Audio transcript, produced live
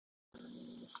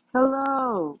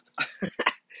Hello.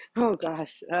 Oh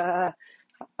gosh. Hi.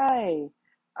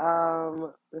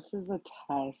 This is a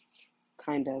test,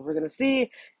 kind of. We're gonna see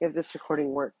if this recording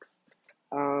works.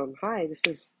 Hi, this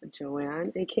is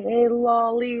Joanne, aka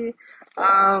Lolly.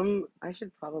 I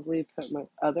should probably put my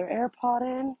other AirPod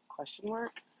in, question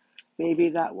mark. Maybe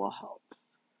that will help.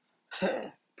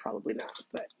 Probably not,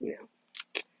 but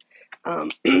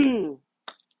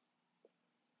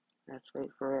let's wait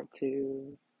for it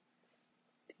to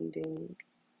ding ding.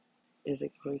 Is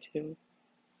it going to?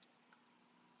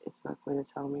 It's not going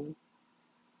to tell me.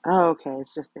 Oh, okay.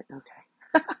 It's just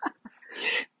okay.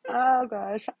 Oh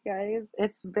gosh, hi guys.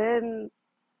 It's been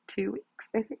 2 weeks,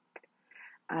 I think.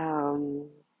 Um,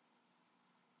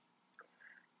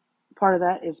 Part of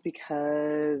that is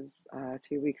because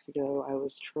 2 weeks ago I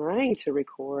was trying to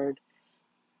record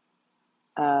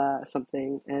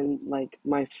something and like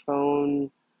my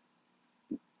phone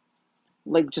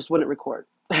like just wouldn't record.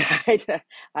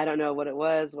 I don't know what it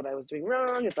was, what I was doing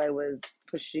wrong, if I was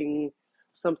pushing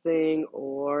something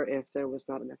or if there was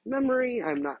not enough memory.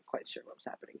 I'm not quite sure what was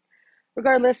happening.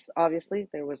 Regardless, obviously,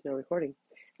 there was no recording.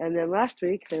 And then last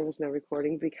week, there was no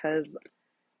recording because,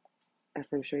 as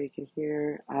I'm sure you can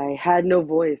hear, I had no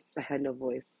voice. I had no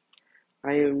voice.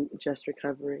 I am just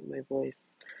recovering my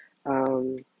voice.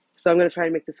 Um, so I'm going to try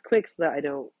and make this quick so that I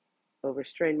don't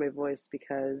overstrain my voice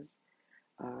because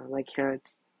I can't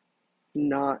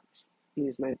not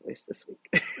use my voice this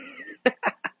week.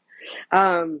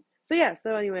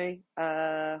 So anyway,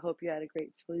 hope you had a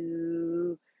great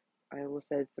I almost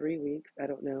said 3 weeks. I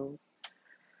don't know.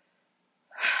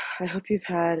 I hope you've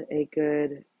had a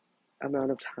good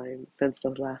amount of time since the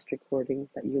last recording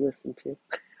that you listened to.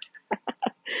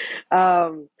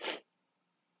 Um,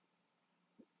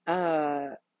 uh,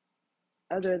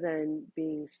 Other than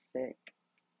being sick,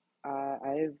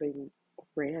 I've been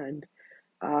grand.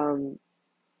 Um,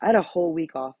 I had a whole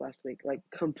week off last week, like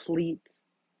completely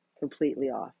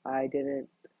off. I didn't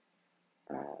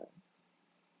uh,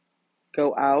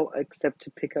 go out except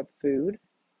to pick up food.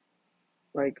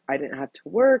 Like I didn't have to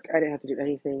work. I didn't have to do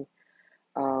anything.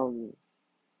 Um,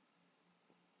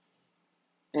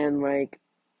 and like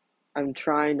I'm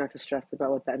trying not to stress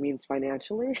about what that means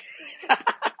financially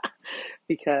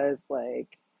because uh,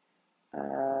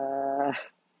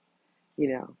 you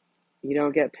know, you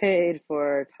don't get paid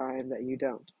for time that you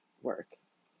don't work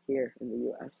here in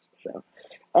the US. So,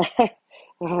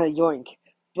 yoink.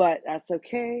 But that's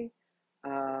okay.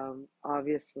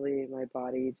 Obviously, my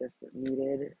body just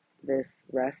needed this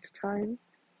rest time.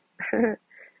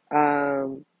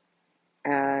 um,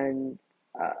 and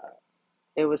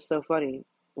it was so funny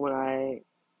when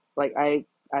like, I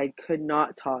could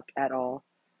not talk at all.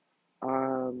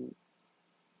 Um,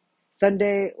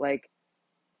 Sunday, like,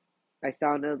 I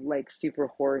sounded like super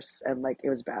hoarse and like it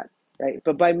was bad, right?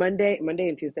 But by Monday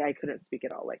and Tuesday, I couldn't speak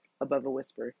at all, like above a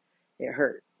whisper. It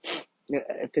hurt.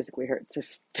 It physically hurt to,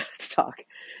 to talk.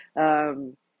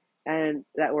 Um, and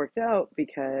that worked out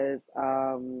because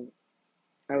I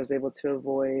was able to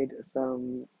avoid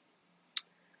some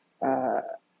uh,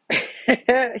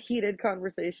 heated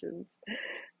conversations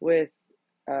with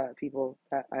people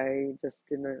that I just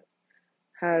didn't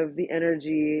have the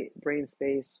energy, brain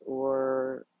space,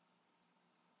 or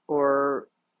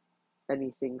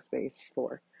anything space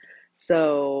for.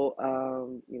 So,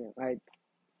 you know,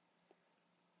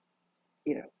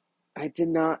 I did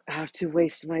not have to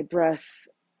waste my breath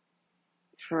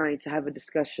trying to have a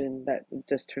discussion that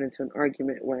just turned into an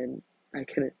argument when I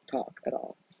couldn't talk at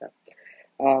all. So,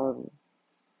 um,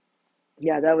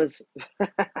 yeah, that was,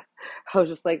 I was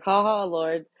just like, ha ha,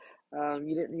 Lord,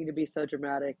 you didn't need to be so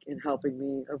dramatic in helping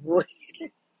me avoid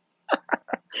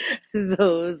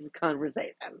those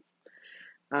conversations.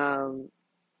 Um,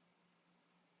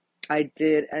 I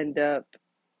did end up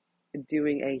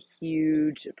doing a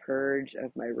huge purge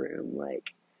of my room,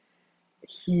 like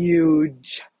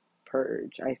huge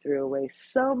purge. I threw away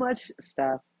so much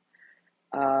stuff.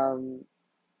 Um,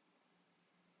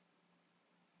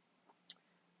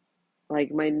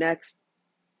 like my next,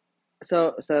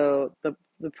 so the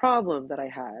problem that I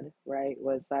had, right,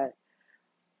 was that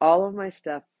all of my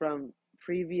stuff from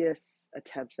previous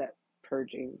attempts at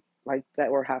purging, like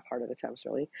that were half-hearted attempts,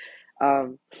 really,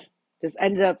 um, just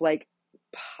ended up like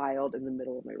piled in the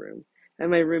middle of my room.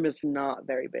 And my room is not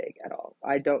very big at all.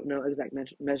 I don't know exact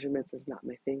measurements is not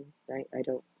my thing, right?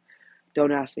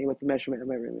 Don't ask me what the measurement of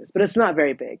my room is, but it's not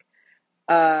very big.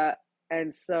 Uh,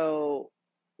 and so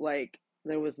like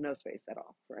there was no space at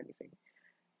all for anything.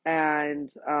 And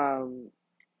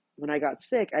when I got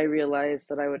sick, I realized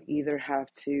that I would either have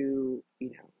to,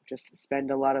 just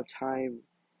spend a lot of time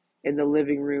in the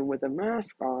living room with a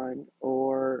mask on,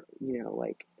 or,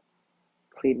 like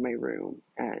clean my room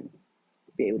and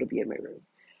be able to be in my room.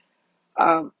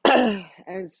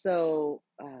 And so,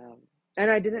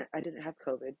 and I didn't have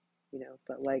COVID,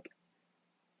 but like,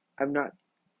 I'm not,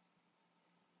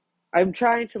 I'm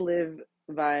trying to live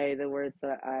by the words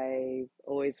that I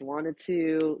always wanted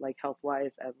to, like health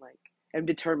wise, and like, I'm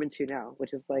determined to now,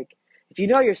 which is like, if you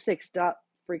know you're sick, stop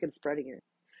freaking spreading it.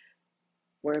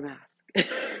 Wear a mask,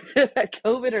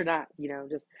 COVID or not,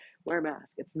 just wear a mask.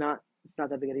 It's not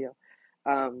that big a deal.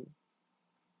 Um,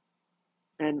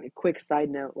 and a quick side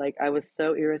note, like I was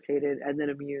so irritated and then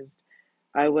amused.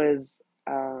 I was,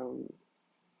 um,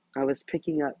 I was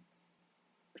picking up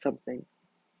something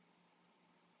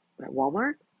at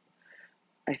Walmart.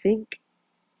 I think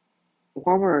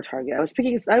Walmart or Target. I was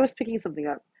picking something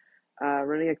up,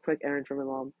 running a quick errand for my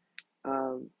mom,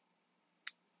 um,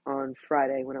 on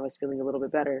Friday when I was feeling a little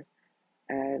bit better,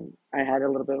 and I had a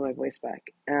little bit of my voice back,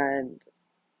 and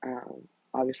um,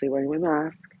 obviously wearing my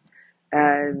mask,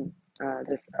 and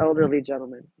this elderly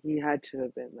gentleman, he had to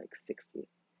have been like 60.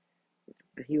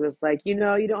 He was like, you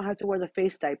don't have to wear the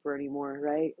face diaper anymore,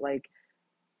 right? Like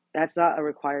that's not a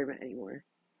requirement anymore.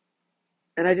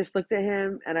 And I just looked at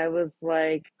him and I was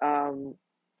like, I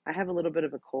have a little bit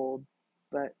of a cold,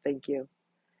 but thank you.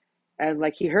 And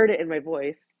like he heard it in my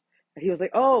voice. And he was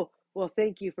like, oh, well,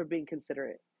 thank you for being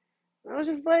considerate. And I was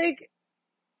just like,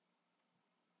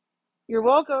 you're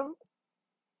welcome,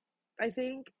 I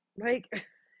think. Like,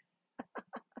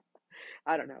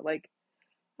 I don't know. Like,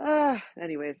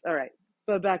 anyways, all right.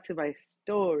 But back to my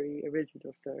story,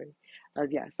 original story.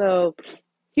 Yeah, so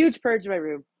huge purge in my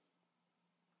room.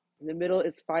 The middle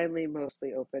is finally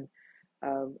mostly open.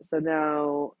 So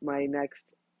now my next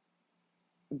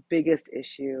biggest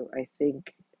issue, I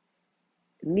think,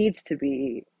 needs to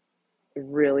be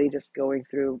really just going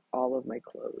through all of my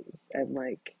clothes and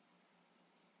like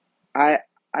I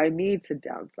I need to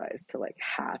downsize to like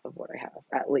half of what I have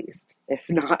at least, if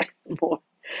not more.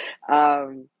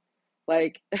 Um,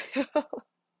 like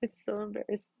it's so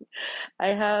embarrassing. I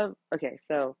have okay,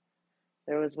 so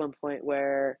there was one point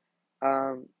where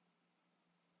um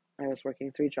I was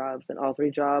working three jobs and all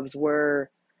three jobs were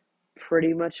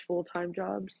pretty much full-time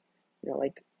jobs,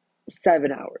 like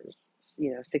 7 hours,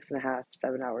 6.5,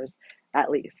 7 hours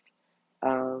at least.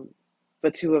 Um,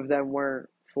 but two of them were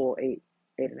full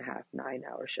 8.5, 9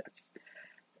 hour shifts.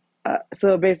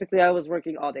 So basically, I was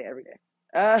working all day, every day.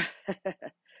 Uh,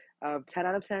 10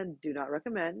 out of 10, do not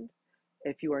recommend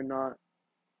if you are not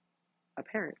a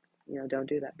parent. Don't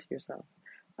do that to yourself.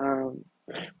 Um,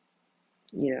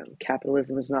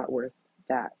 Capitalism is not worth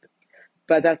that.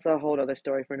 But that's a whole other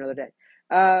story for another day.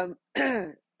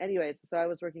 Anyways, so I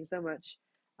was working so much,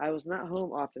 I was not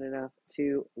home often enough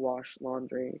to wash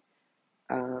laundry,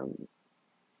 um,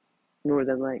 more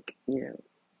than like,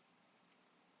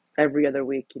 every other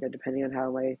week, depending on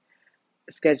how my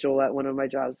schedule at one of my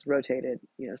jobs rotated.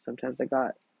 Sometimes I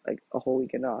got like a whole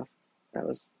weekend off. That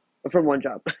was from one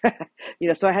job.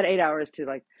 So I had 8 hours to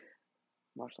like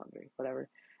wash laundry, whatever.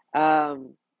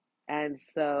 Um, and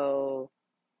so,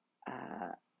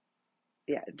 uh,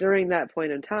 yeah, during that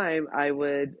point in time, I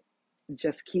would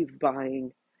just keep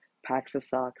buying packs of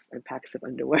socks and packs of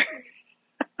underwear.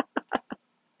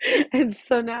 And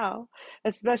so now,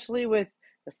 especially with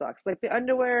the socks, like the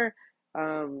underwear,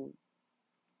 um,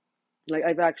 like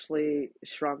I've actually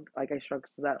shrunk, like I shrunk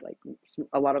so that like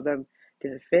a lot of them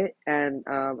didn't fit, and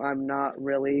I'm not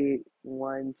really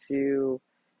one to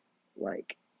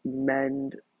like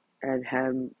mend and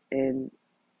hem in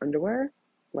underwear,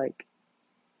 like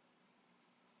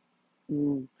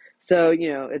mm. So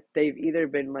they've either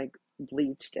been like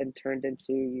bleached and turned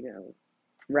into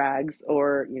rags,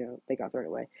 or they got thrown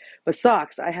away. But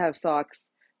socks, I have socks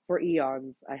for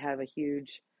eons. I have a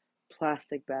huge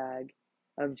plastic bag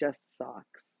of just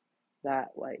socks that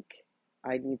like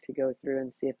I need to go through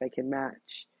and see if I can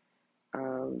match.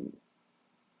 Um,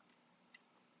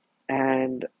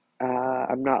 and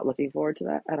I'm not looking forward to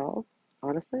that at all,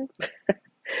 honestly.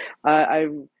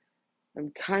 I'm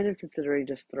kind of considering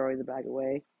just throwing the bag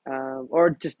away, or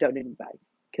just donating the bag,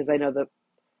 because I know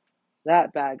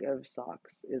that bag of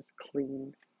socks is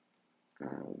clean.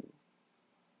 Um,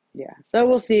 yeah, so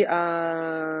we'll see.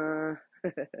 Or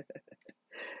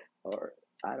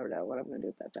I don't know what I'm gonna do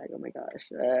with that bag. Oh my gosh!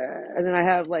 And then I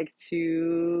have like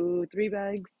two, three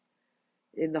bags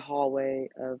in the hallway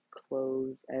of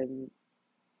clothes and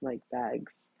like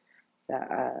bags that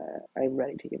I'm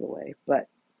ready to give away. But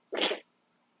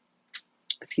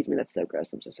excuse me, that's so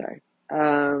gross. I'm so sorry.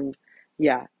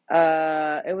 Yeah.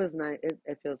 It was nice.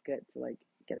 It feels good to like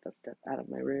get that stuff out of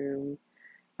my room.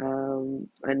 And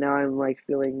now I'm like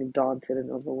feeling daunted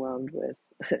and overwhelmed with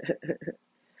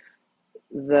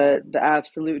the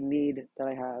absolute need that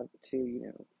I have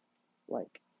to,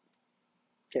 like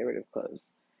get rid of clothes.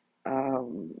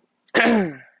 Um,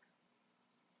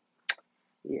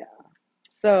 yeah.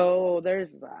 So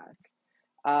there's that.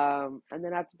 And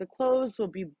then after the clothes will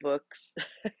be books.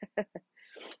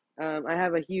 I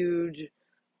have a huge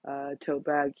tote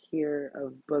bag here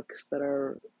of books that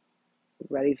are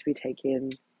ready to be taken.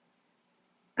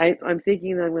 I'm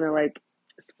thinking that I'm gonna like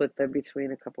split them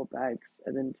between a couple bags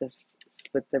and then just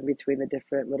split them between the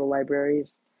different little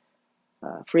libraries,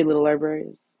 free little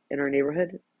libraries in our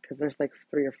neighborhood because there's like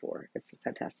three or four. It's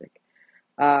fantastic.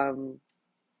 Um,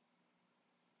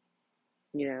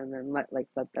 and then let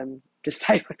them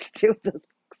decide what to do with those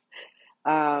books.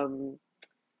 Um,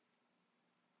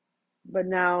 but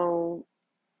now,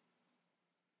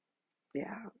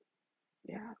 yeah,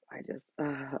 yeah, I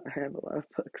have a lot of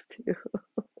books too.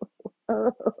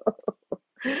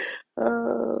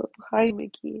 Oh, hi,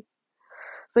 Mickey.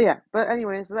 So yeah, but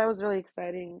anyway, so that was really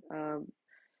exciting. I'm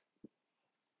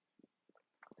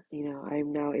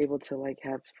now able to like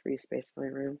have free space in my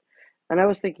room. And I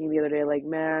was thinking the other day, like,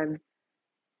 man,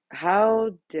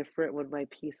 how different would my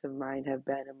peace of mind have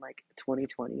been in like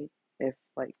 2020 if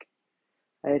like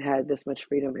I had had this much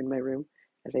freedom in my room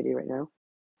as I do right now?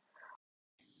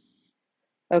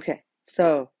 Okay,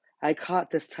 so I caught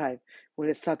this time when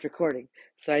it stopped recording,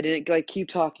 so I didn't like keep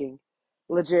talking.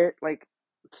 Legit, like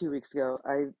 2 weeks ago,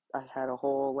 I had a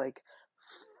whole like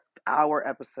hour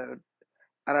episode,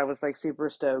 and I was like super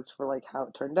stoked for like how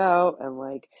it turned out, and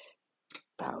like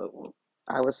how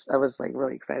I was like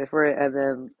really excited for it, and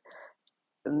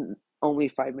then only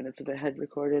 5 minutes of it had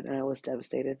recorded, and I was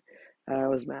devastated. I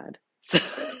was mad. So,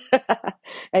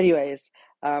 anyways,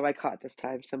 I caught this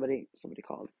time. Somebody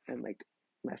called and like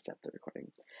messed up the recording.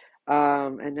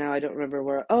 And now I don't remember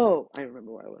where. Oh, I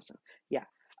remember where I was now. Yeah.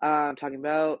 I'm talking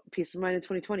about peace of mind in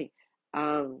 2020.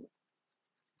 Um,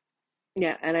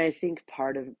 yeah, and I think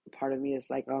part of me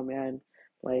is like, oh man,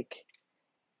 like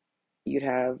you'd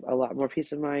have a lot more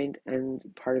peace of mind, and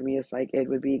part of me is like it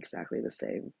would be exactly the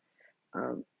same.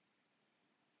 Um,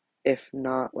 if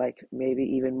not like maybe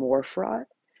even more fraught.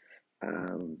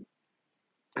 Um,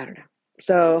 I don't know.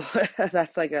 So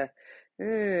that's like eh,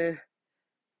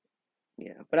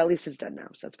 but at least it's done now,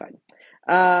 so that's fine.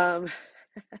 Um,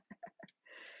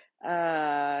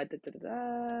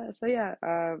 so yeah,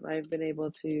 I've been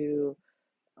able to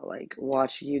like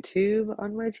watch YouTube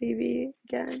on my TV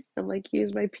again and like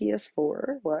use my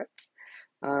PS4. What?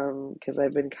 Because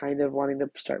I've been kind of wanting to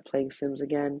start playing Sims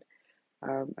again.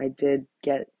 I did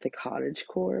get the Cottage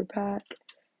Core pack.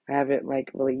 I haven't like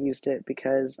really used it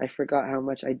because I forgot how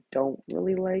much I don't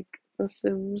really like the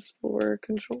Sims 4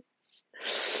 controls.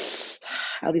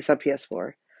 At least on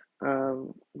PS4.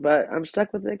 But I'm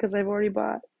stuck with it because I've already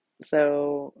bought.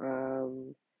 So,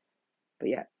 but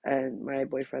yeah, and my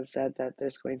boyfriend said that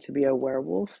there's going to be a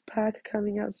werewolf pack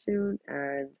coming out soon,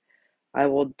 and I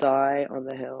will die on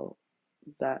the hill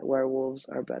that werewolves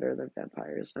are better than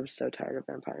vampires. I'm so tired of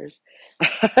vampires.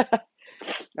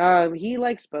 He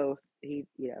likes both. He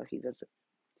doesn't.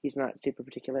 He's not super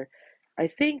particular. I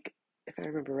think, if I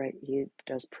remember right, he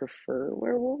does prefer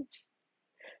werewolves,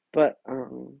 but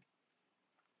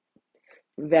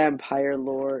vampire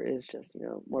lore is just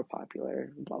more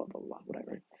popular. Blah blah blah blah.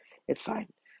 Whatever. It's fine.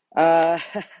 Uh,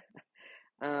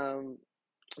 um.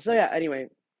 So yeah. Anyway,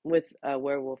 with a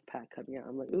werewolf pack coming out,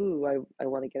 I'm like, ooh, I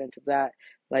want to get into that.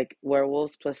 Like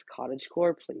werewolves plus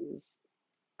cottagecore, please.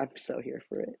 I'm so here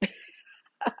for it.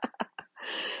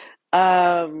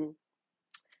 Um,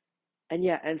 and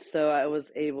yeah, and so I was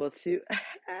able to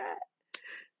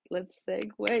let's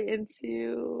segue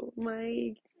into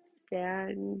my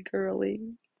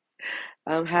fangirling.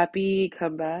 Happy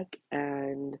comeback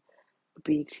and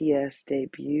BTS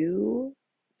debut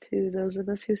to those of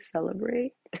us who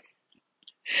celebrate.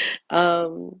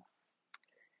 Um,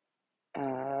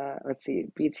 let's see,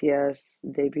 BTS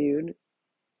debuted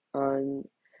on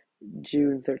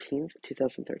June 13th,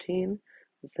 2013.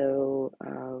 So,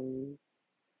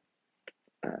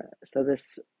 so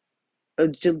this I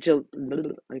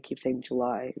keep saying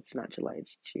July. It's not July,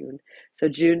 it's June. So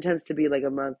June tends to be like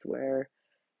a month where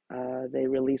they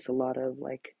release a lot of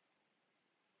like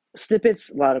snippets,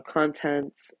 a lot of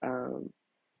content.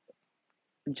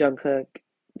 Jungkook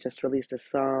just released a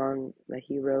song that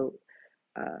he wrote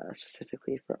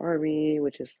specifically for Army,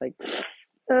 which is like,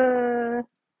 uh,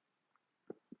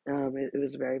 it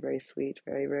was very, very sweet,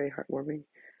 very, very heartwarming.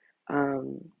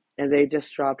 Um, and they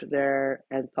just dropped their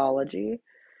anthology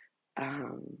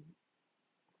um,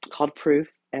 called Proof,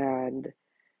 and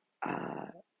uh,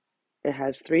 it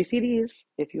has 3 CDs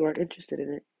if you are interested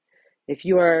in it. If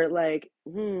you are like,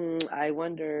 I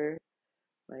wonder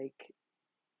like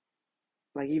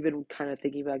you've been kind of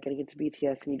thinking about getting into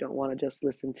BTS and you don't want to just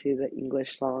listen to the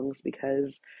English songs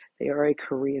because they are a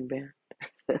Korean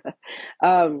band.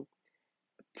 um,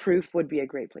 Proof would be a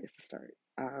great place to start.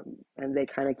 And they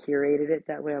kind of curated it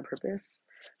that way on purpose,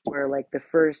 where like the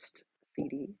first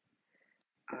CD,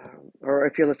 or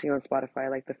if you're listening on Spotify,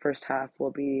 like the first half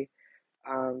will be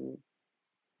um,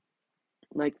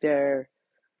 like their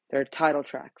title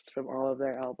tracks from all of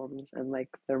their albums and like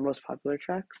their most popular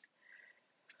tracks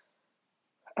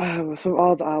from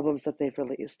all the albums that they've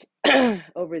released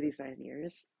over these 9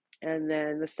 years. And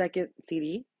then the second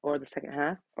CD or the second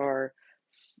half or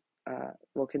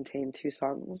will contain 2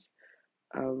 songs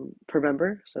per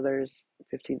member. So there's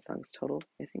 15 songs total,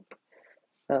 I think.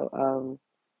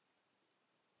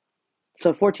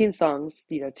 So 14 songs,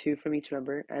 2 from each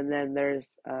member, and then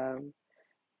there's a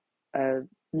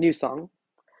new song,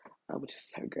 which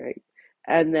is so great.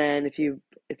 And then if you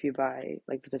buy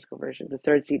like the physical version, the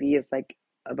third CD is like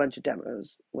a bunch of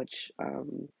demos, which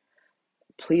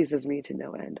pleases me to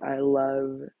no end. I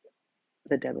love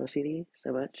the demo CD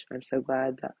so much. I'm so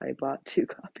glad that I bought 2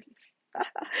 copies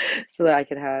so that I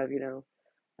could have,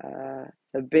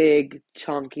 the big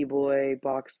chonky boy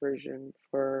box version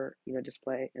for,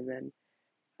 display, and then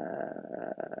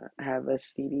have a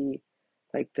CD,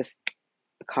 like this,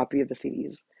 a copy of the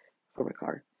CDs for my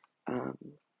car.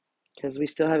 Because we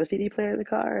still have a CD player in the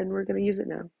car and we're going to use it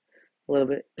now a little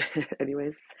bit.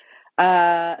 Anyways.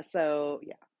 So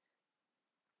yeah,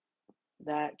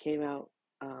 that came out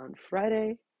on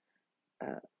Friday,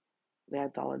 uh, the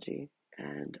anthology.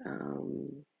 And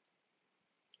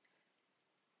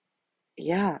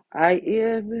yeah, I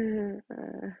am.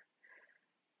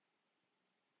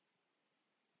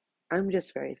 I'm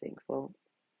just very thankful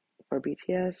for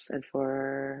BTS and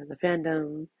for the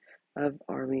fandom of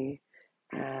Army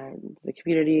and the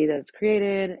community that's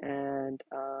created. And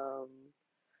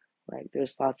like,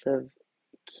 there's lots of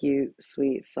cute,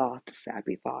 sweet, soft,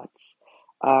 sappy thoughts.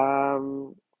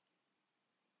 Um,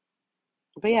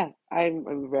 but yeah,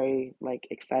 I'm very like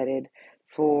excited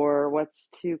for what's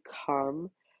to come.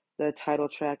 The title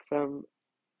track from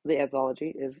the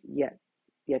anthology is yet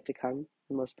to come.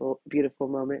 The most beautiful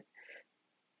moment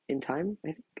in time,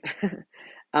 I think.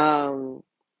 um,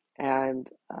 and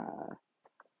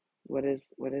what is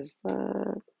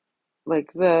the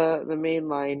main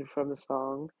line from the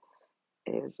song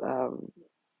is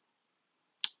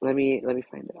let me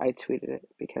find it. I tweeted it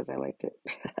because I liked it.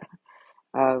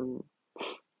 um,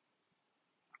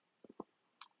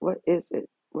 what is it?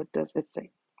 What does it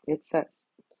say? It says,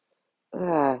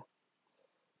 uh,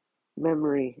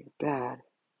 memory bad.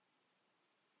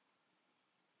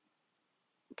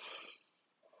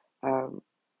 Um,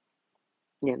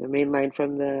 yeah, the main line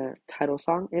from the title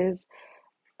song is,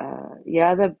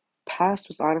 yeah, the past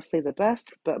was honestly the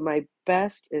best, but my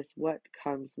best is what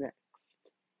comes next.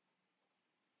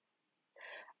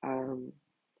 Um,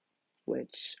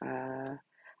 which I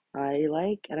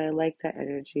like, and I like that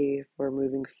energy for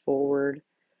moving forward.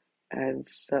 And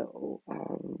so,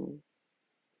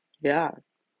 yeah,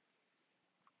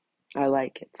 I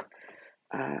like it.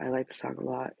 I like the song a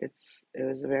lot. It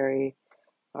was a very,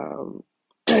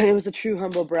 it was a true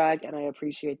humble brag, and I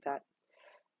appreciate that.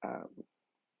 Um,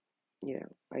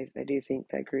 I do think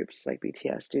that groups like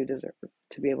BTS do deserve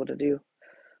to be able to do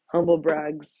humble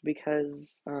brags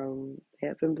because they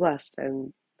have been blessed,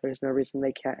 and there's no reason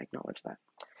they can't acknowledge that.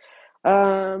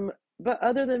 But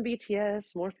other than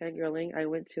BTS, more fangirling, I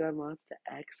went to a Monsta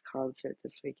X concert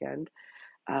this weekend.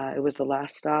 It was the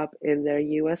last stop in their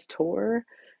US tour,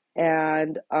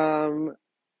 and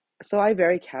so I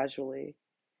very casually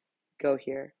go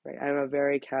here, right? I'm a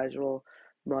very casual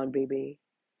Mon BB.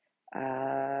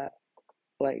 Uh,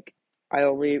 like, I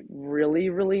only really,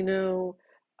 really know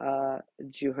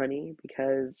Jew Honey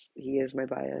because he is my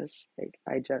bias. Like,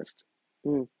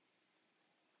 mm,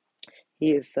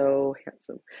 he is so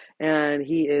handsome, and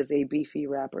he is a beefy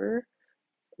rapper.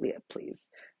 Yeah, please.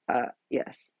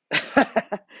 Yes.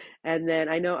 And then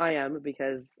I know I am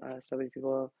because so many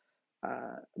people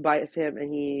bias him,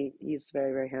 and he's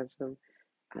very, very handsome.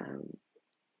 Um,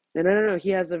 and I don't know,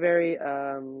 he has a very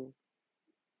I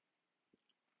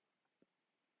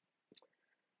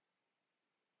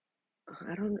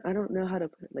don't know how to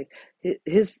put it. Like,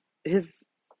 his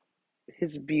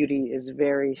beauty is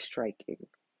very striking.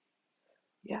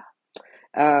 Yeah.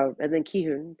 And then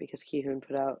Kihoon, because Kihoon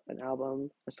put out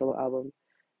a solo album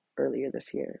earlier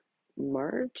this year,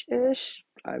 March-ish.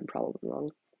 I'm probably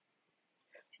wrong.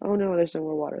 Oh no, there's no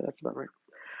more water. That's a bummer.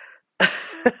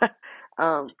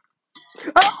 um.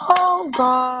 Oh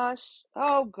gosh.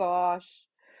 Oh gosh.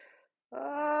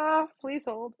 Please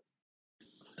hold.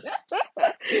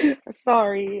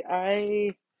 Sorry,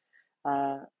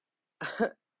 uh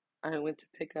I went to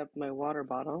pick up my water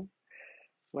bottle,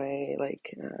 my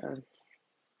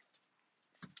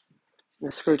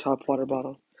a screw top water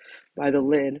bottle by the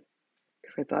lid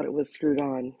because I thought it was screwed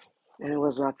on, and it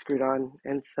was not screwed on,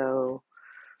 and so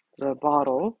the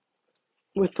bottle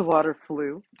with the water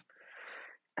flew,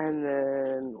 and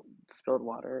then spilled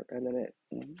water, and then it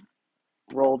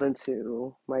rolled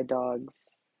into my dog's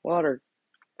water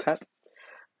cup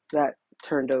that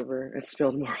turned over and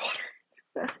spilled more water.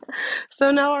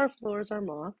 So now our floors are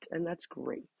mopped, and that's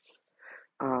great.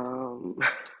 Um,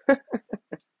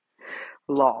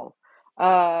 lol.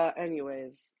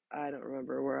 Anyways, I don't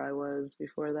remember where I was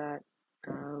before that.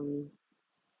 Um,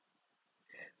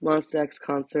 Monsta X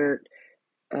concert.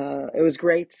 It was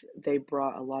great. They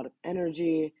brought a lot of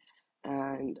energy,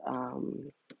 and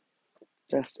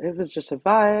just it was just a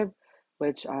vibe,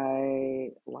 which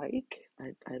I like.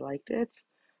 I liked it.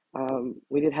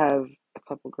 We did have a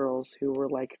couple girls who were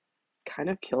like kind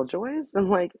of killjoys. I'm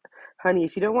like, honey,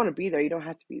 if you don't want to be there, you don't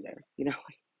have to be there.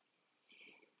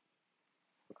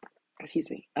 Excuse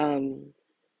me. You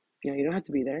don't have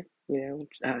to be there.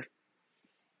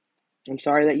 I'm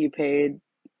sorry that you paid,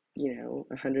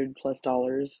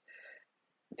 $100+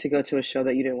 to go to a show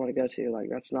that you didn't want to go to. Like,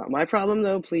 that's not my problem,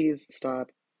 though. Please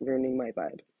stop ruining my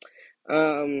vibe.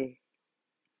 Um,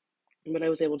 but I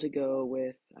was able to go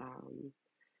with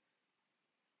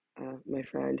my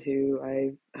friend who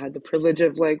I had the privilege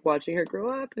of like watching her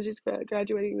grow up, and she's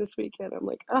graduating this weekend. I'm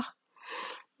like, ah,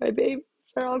 my babies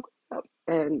are all grown up,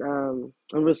 and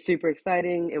it was super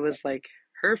exciting. It was like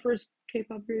her first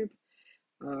K-pop group,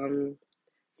 um,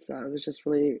 so it was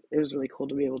really cool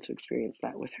to be able to experience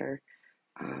that with her.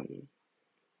 Um,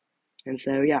 and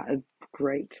so yeah, a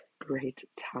great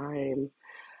time.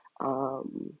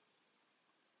 Um,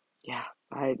 yeah,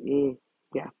 I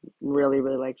yeah, really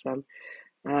like them.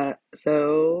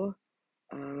 So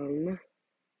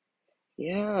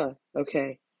yeah,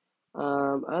 okay.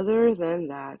 Other than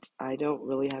that, I don't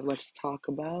really have much to talk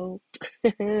about.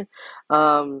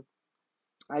 Um,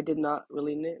 I did not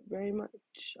really knit very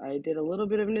much. I did a little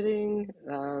bit of knitting,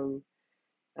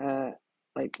 uh,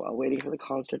 like while waiting for the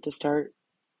concert to start,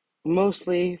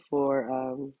 mostly for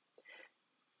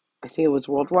I think it was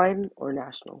worldwide or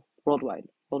national, worldwide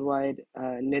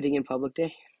knitting in public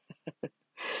day.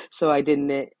 So I did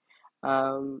knit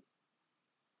um,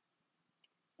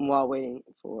 while waiting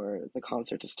for the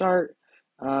concert to start.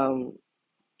 Um,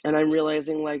 and I'm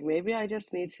realizing like maybe I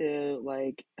just need to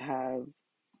like have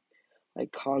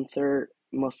like concert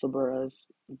musselburghs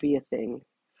be a thing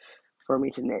for me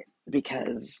to knit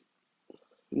because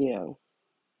you know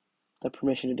the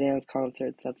Permission to Dance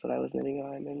concerts, that's what I was knitting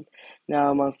on, and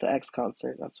now Monster X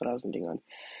concert, that's what I was knitting on.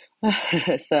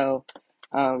 So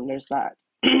there's that.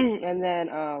 And then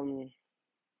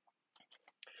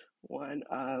one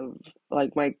of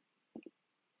like my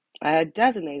I had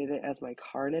designated it as my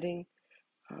car knitting.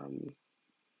 Um,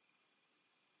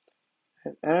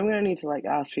 and I'm gonna need to like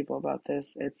ask people about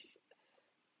this. It's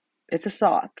a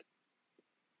sock,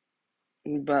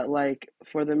 but like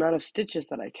for the amount of stitches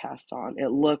that I cast on, it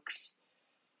looks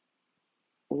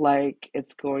like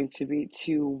it's going to be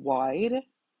too wide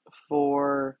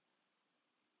for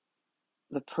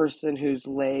the person whose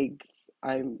legs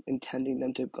I'm intending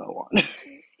them to go on.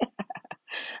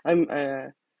 I'm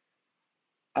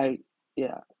I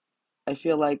yeah, I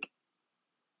feel like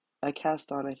I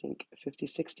cast on I think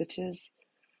 56 stitches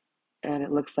and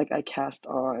it looks like I cast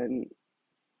on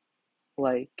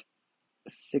like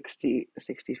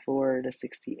 64 to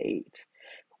 68,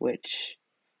 which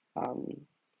um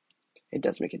it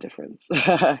does make a difference.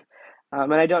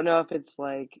 And I don't know if it's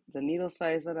like the needle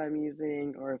size that I'm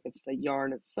using or if it's the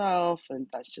yarn itself and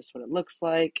that's just what it looks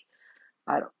like.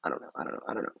 I don't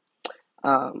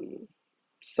know.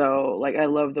 So like I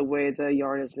love the way the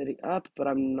yarn is knitting up, but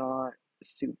I'm not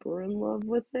super in love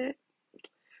with it.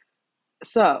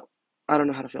 So I don't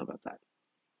know how to feel about that.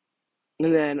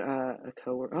 And then a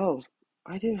coworker. Oh,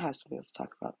 I do have something else to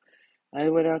talk about. I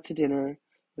went out to dinner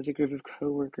with a group of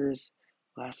coworkers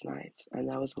last night, and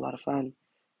that was a lot of fun.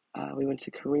 We went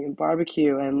to Korean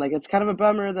barbecue, and like it's kind of a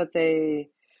bummer that they,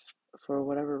 for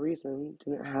whatever reason,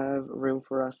 didn't have room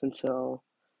for us until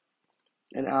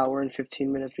an hour and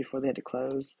 15 minutes before they had to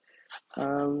close.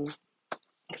 Um,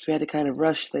 because we had to kind of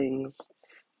rush things,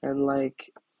 and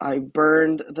like I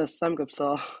burned the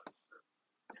samgyeopsal.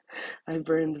 I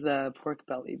burned the pork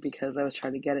belly because I was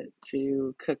trying to get it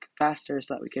to cook faster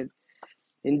so that we could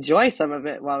enjoy some of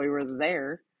it while we were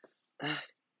there.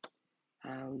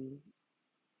 Um,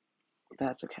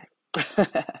 that's okay.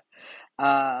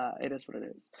 It is what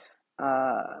it is.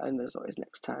 And there's always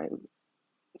next time.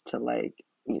 to like,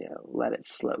 let it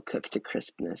slow cook to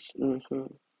crispness.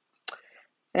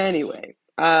 Anyway,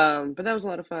 but that was a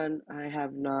lot of fun. I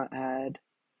have not had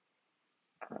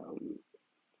um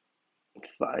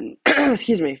fun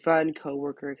excuse me, fun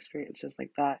coworker experiences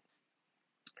like that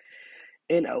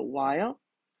in a while.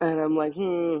 And I'm like,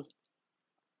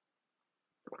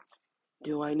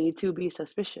 do I need to be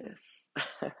suspicious?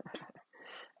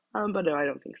 But no, I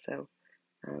don't think so.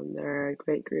 They're a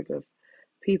great group of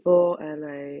people, and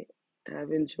I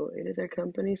have enjoyed their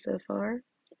company so far.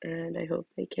 And I hope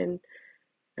they can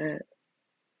uh,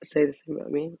 say the same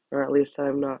about me, or at least that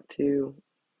I'm not too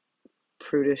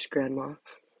prudish grandma.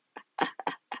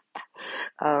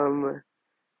 Um,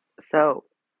 so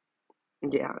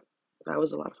yeah, that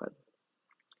was a lot of fun.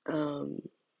 Um,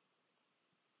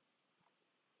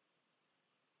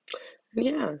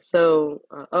 yeah. So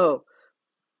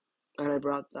and I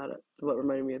brought that up. What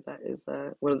reminded me of that is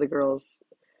one of the girls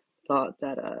thought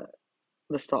that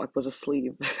the sock was a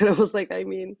sleeve, and I was like, I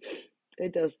mean,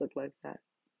 it does look like that.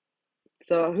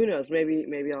 So who knows?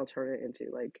 Maybe I'll turn it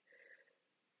into like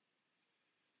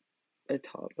a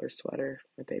toddler sweater,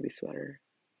 a baby sweater.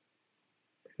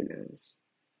 Who knows?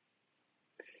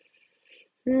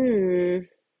 Hmm.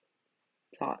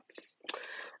 Thoughts.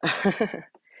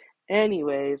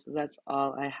 Anyways, that's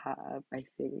all I have, I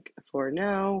think, for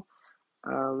now.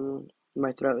 Um,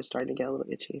 my throat is starting to get a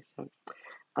little itchy, so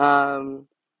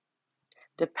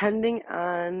depending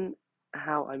on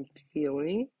how I'm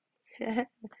feeling,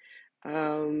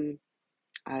 um,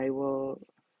 I will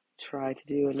try to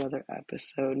do another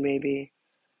episode maybe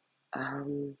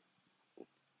um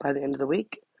by the end of the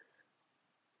week,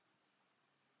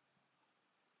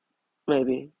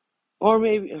 maybe, or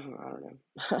maybe I don't know.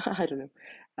 I don't know.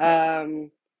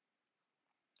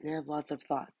 I have lots of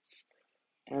thoughts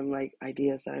and like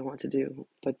ideas that I want to do,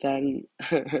 but then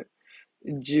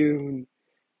June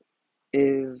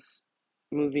is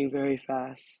moving very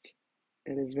fast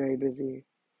and is very busy.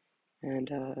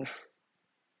 And uh,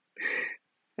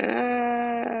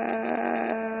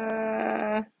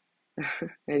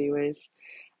 anyways,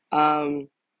 um,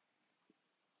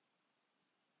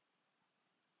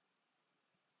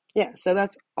 yeah. So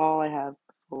that's all I have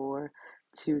for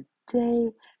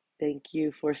today. Thank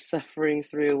you for suffering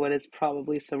through what is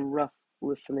probably some rough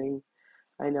listening.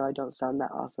 I know I don't sound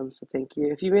that awesome, so thank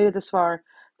you. If you made it this far,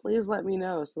 please let me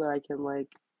know so that I can like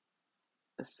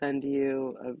send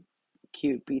you a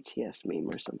cute BTS meme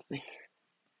or something.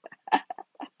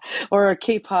 Or a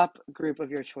K-pop group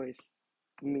of your choice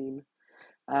meme,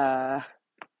 uh,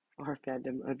 or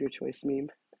fandom of your choice meme,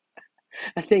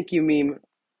 a thank you meme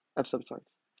of some sort.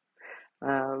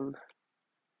 Um,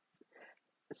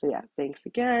 so yeah, thanks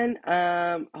again.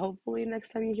 Hopefully next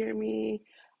time you hear me,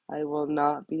 I will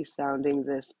not be sounding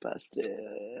this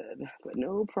busted, but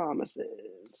no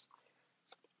promises.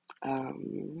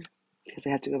 Because I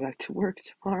have to go back to work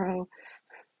tomorrow.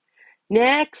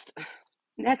 Next,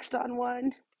 next on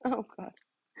one. Oh God,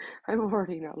 I'm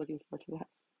already not looking forward to that.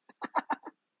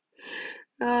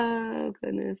 Oh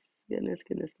goodness, goodness.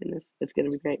 It's gonna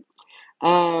be great.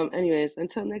 Anyways,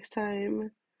 until next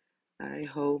time, I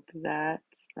hope that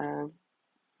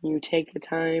you take the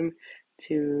time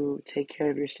to take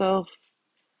care of yourself,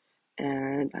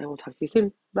 and I will talk to you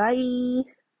soon. Bye.